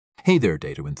Hey there,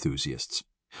 data enthusiasts.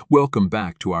 Welcome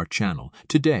back to our channel.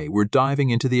 Today, we're diving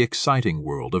into the exciting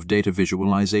world of data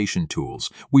visualization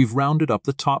tools. We've rounded up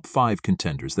the top 5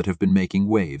 contenders that have been making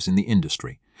waves in the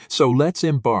industry. So let's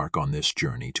embark on this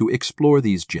journey to explore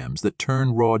these gems that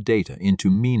turn raw data into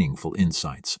meaningful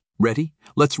insights. Ready?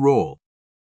 Let's roll.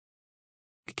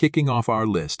 Kicking off our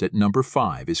list at number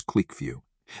 5 is Qlikview.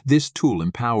 This tool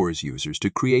empowers users to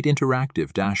create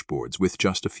interactive dashboards with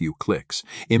just a few clicks.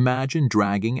 Imagine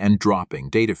dragging and dropping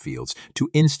data fields to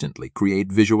instantly create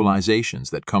visualizations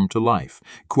that come to life.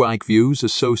 Qlikview's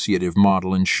associative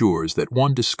model ensures that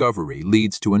one discovery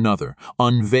leads to another,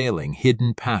 unveiling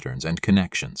hidden patterns and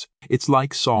connections. It's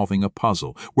like solving a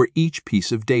puzzle where each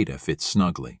piece of data fits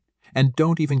snugly. And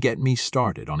don't even get me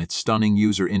started on its stunning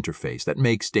user interface that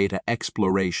makes data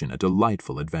exploration a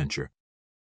delightful adventure.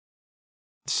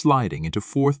 Sliding into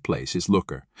 4th place is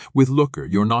Looker. With Looker,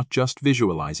 you're not just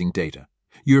visualizing data,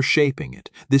 you're shaping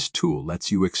it. This tool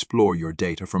lets you explore your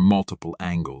data from multiple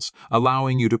angles,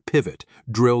 allowing you to pivot,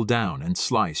 drill down, and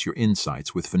slice your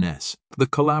insights with finesse. The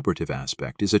collaborative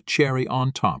aspect is a cherry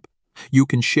on top. You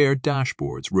can share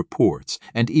dashboards, reports,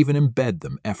 and even embed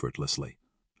them effortlessly.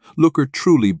 Looker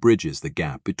truly bridges the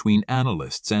gap between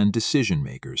analysts and decision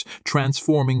makers,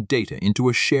 transforming data into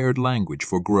a shared language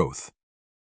for growth.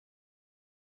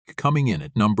 Coming in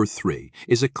at number 3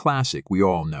 is a classic we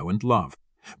all know and love.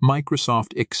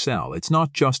 Microsoft Excel. It's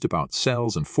not just about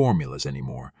cells and formulas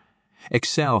anymore.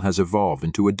 Excel has evolved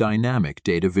into a dynamic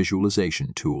data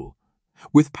visualization tool.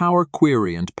 With Power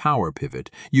Query and Power Pivot,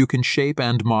 you can shape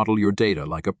and model your data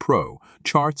like a pro.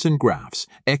 Charts and graphs,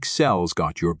 Excel's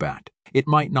got your back. It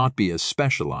might not be as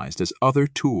specialized as other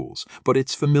tools, but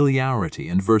its familiarity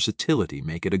and versatility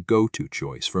make it a go-to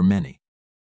choice for many.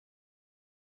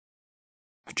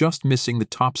 Just missing the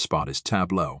top spot is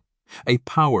Tableau. A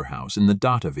powerhouse in the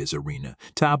data-viz arena,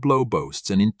 Tableau boasts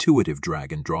an intuitive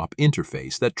drag-and-drop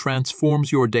interface that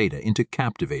transforms your data into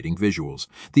captivating visuals.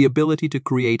 The ability to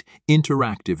create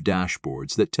interactive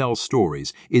dashboards that tell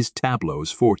stories is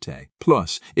Tableau's forte.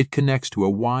 Plus, it connects to a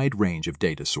wide range of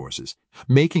data sources,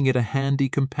 making it a handy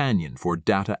companion for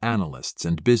data analysts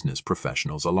and business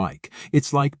professionals alike.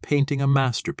 It's like painting a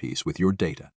masterpiece with your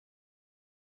data.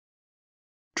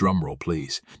 Drumroll,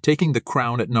 please. Taking the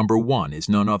crown at number 1 is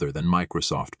none other than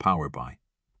Microsoft Power BI.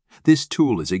 This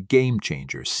tool is a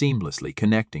game-changer, seamlessly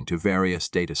connecting to various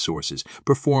data sources,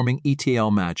 performing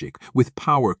ETL magic with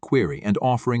Power Query and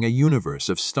offering a universe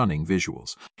of stunning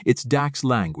visuals. Its DAX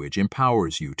language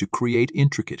empowers you to create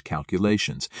intricate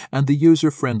calculations, and the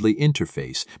user-friendly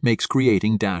interface makes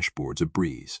creating dashboards a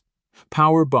breeze.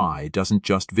 Power BI doesn't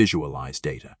just visualize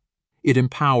data. It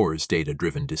empowers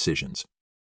data-driven decisions.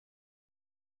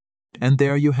 And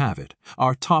there you have it,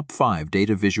 our top 5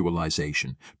 data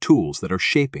visualization tools that are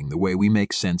shaping the way we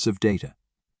make sense of data.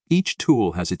 Each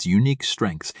tool has its unique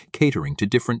strengths, catering to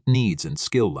different needs and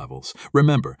skill levels.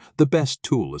 Remember, the best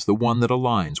tool is the one that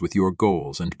aligns with your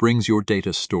goals and brings your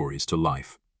data stories to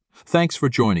life. Thanks for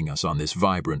joining us on this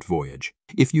vibrant voyage.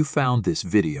 If you found this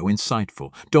video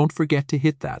insightful, don't forget to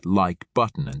hit that like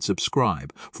button and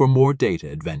subscribe for more data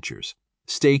adventures.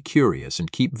 Stay curious and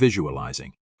keep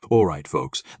visualizing. Alright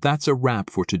folks, that's a wrap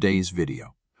for today's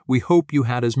video. We hope you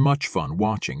had as much fun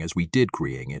watching as we did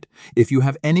creating it. If you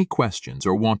have any questions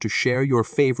or want to share your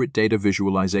favorite data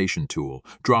visualization tool,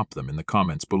 drop them in the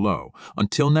comments below.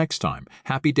 Until next time,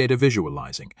 happy data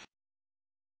visualizing.